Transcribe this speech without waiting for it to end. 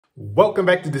Welcome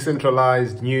back to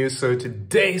Decentralized News. So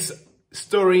today's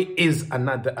story is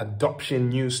another adoption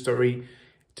news story.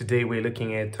 Today we're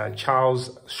looking at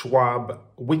Charles Schwab,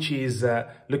 which is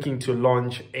looking to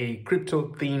launch a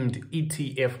crypto-themed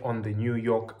ETF on the New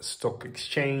York Stock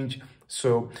Exchange.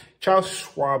 So Charles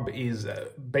Schwab is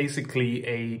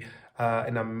basically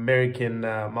an American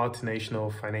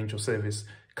multinational financial service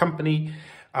company.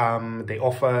 They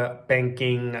offer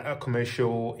banking,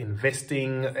 commercial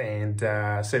investing, and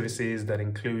services that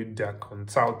include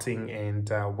consulting and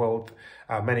wealth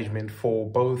management for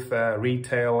both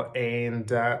retail and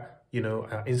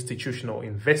institutional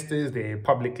investors. They're a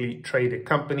publicly traded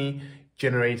company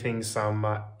generating some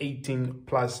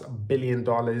 $18+ billion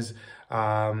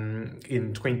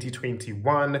in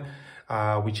 2021,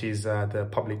 which is the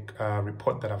public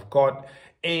report that I've got.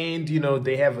 And,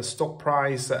 they have a stock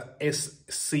price,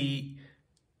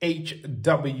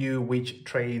 SCHW, which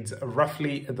trades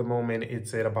roughly at the moment,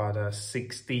 it's at about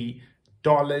 $60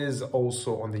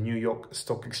 also on the New York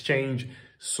Stock Exchange.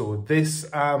 So this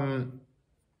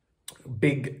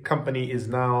big company is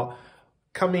now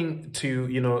coming to,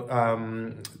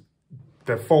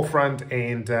 the forefront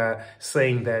and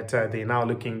saying that they're now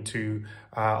looking to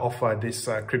offer this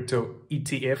crypto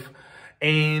ETF.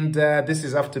 And this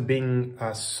is after being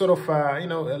a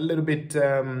little bit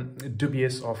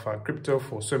dubious of crypto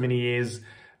for so many years.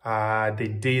 They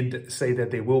did say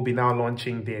that they will be now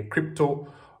launching their crypto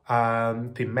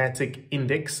thematic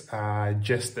index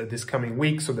just this coming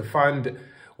week. So the fund,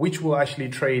 which will actually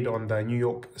trade on the New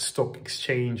York Stock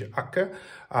Exchange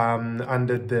under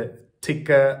the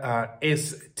ticker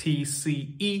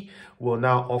STCE, will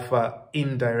now offer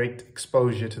indirect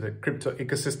exposure to the crypto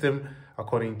ecosystem,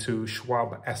 according to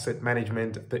Schwab Asset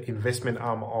Management, the investment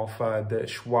arm of the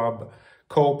Schwab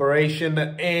Corporation.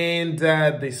 And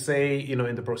they say,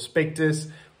 in the prospectus,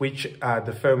 which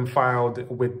the firm filed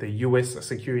with the U.S.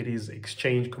 Securities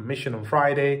Exchange Commission on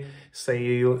Friday,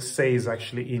 says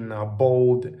actually in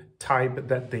bold type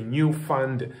that the new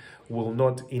fund will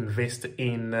not invest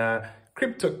in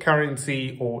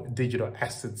cryptocurrency or digital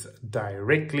assets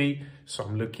directly. So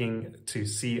I'm looking to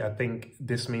see, I think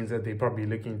this means that they're probably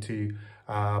looking to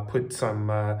put some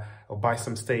or buy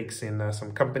some stakes in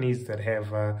some companies that have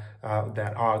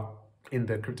that are in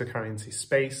the cryptocurrency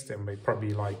space. They may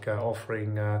probably like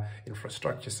offering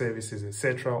infrastructure services,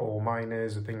 etc., or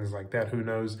miners or things like that. Who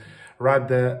knows?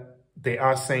 Rather, they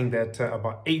are saying that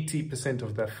about 80%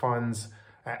 of the funds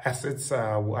assets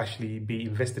will actually be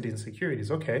invested in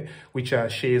securities, which are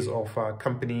shares of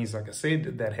companies, like I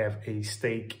said, that have a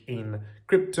stake in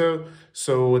crypto.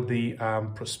 So the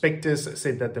prospectus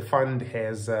said that the fund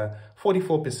has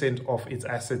 44% of its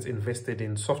assets invested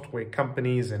in software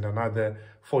companies and another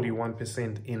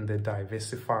 41% in the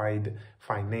diversified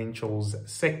financials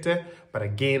sector. But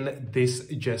again, this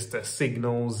just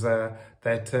signals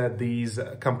that these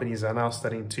companies are now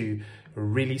starting to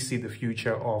really see the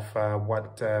future of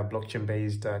what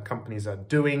blockchain-based companies are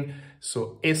doing.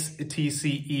 So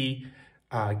STCE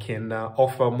can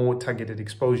offer more targeted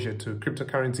exposure to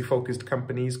cryptocurrency-focused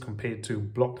companies compared to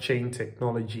blockchain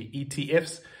technology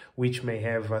ETFs, which may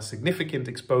have significant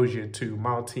exposure to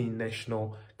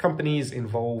multinational companies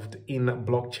involved in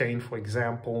blockchain, for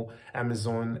example,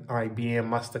 Amazon, IBM,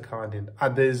 MasterCard, and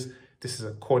others. This is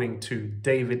according to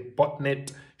David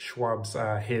Botnet, Schwab's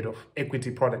head of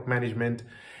equity product management.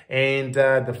 And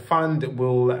the fund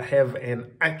will have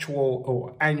an actual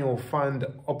or annual fund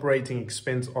operating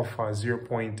expense of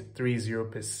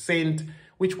 0.30%,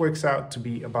 which works out to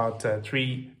be about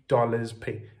 $3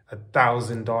 per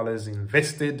 $1,000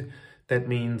 invested. That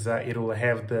means it will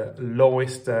have the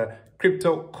lowest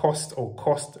crypto cost or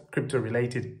cost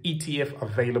crypto-related ETF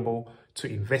available to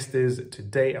investors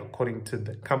today, according to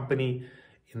the company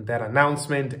in that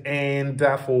announcement. And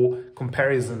for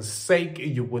comparison's sake,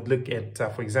 you would look at,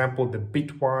 for example, the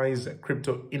Bitwise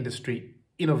Crypto Industry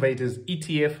Innovators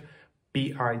ETF,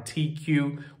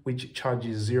 BITQ, which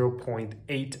charges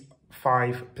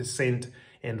 0.85%,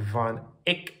 and Van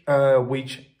Eck,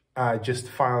 which just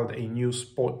filed a new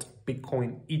spot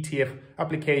Bitcoin ETF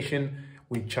application,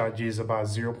 which charges about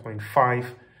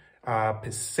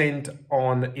 0.5%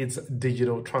 on its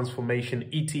digital transformation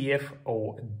ETF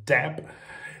or DAP.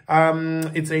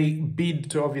 It's a bid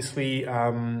to obviously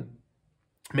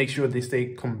make sure they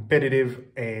stay competitive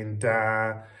and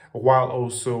while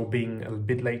also being a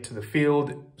bit late to the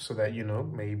field, so that,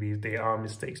 maybe if there are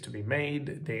mistakes to be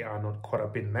made, they are not caught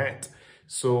up in that.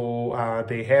 So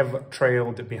they have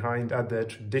trailed behind other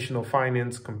traditional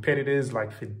finance competitors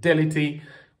like Fidelity,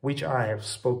 which I have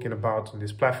spoken about on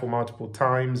this platform multiple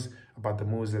times, about the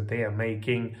moves that they are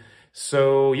making.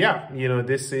 So yeah,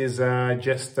 this is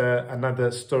just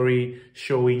another story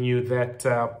showing you that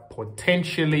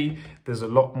potentially there's a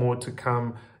lot more to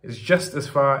come. It's just as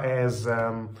far as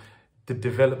the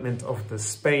development of the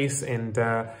space and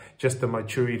just the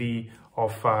maturity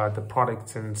of the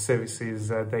products and services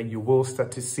that you will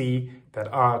start to see that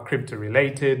are crypto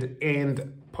related,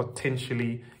 and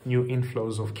potentially new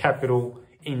inflows of capital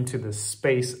into the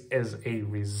space as a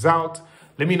result.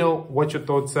 Let me know what your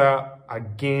thoughts are.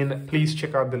 Again, please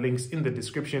check out the links in the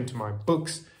description to my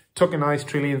books, Tokenized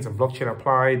Trillions and Blockchain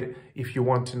Applied, if you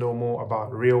want to know more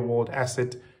about real world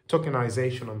asset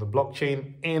tokenization on the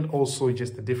blockchain, and also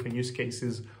just the different use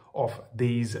cases of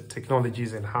these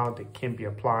technologies and how they can be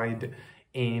applied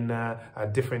in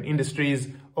different industries.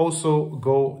 Also,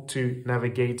 go to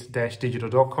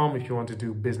navigate-digital.com if you want to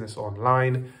do business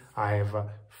online. I have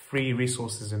free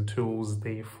resources and tools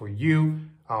there for you.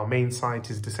 Our main site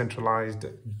is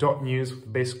decentralized.news,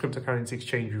 best cryptocurrency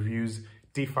exchange reviews,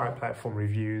 DeFi platform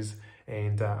reviews,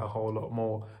 and a whole lot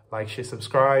more. Like, share,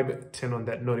 subscribe, turn on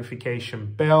that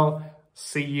notification bell.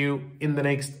 See you in the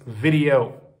next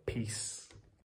video. Peace.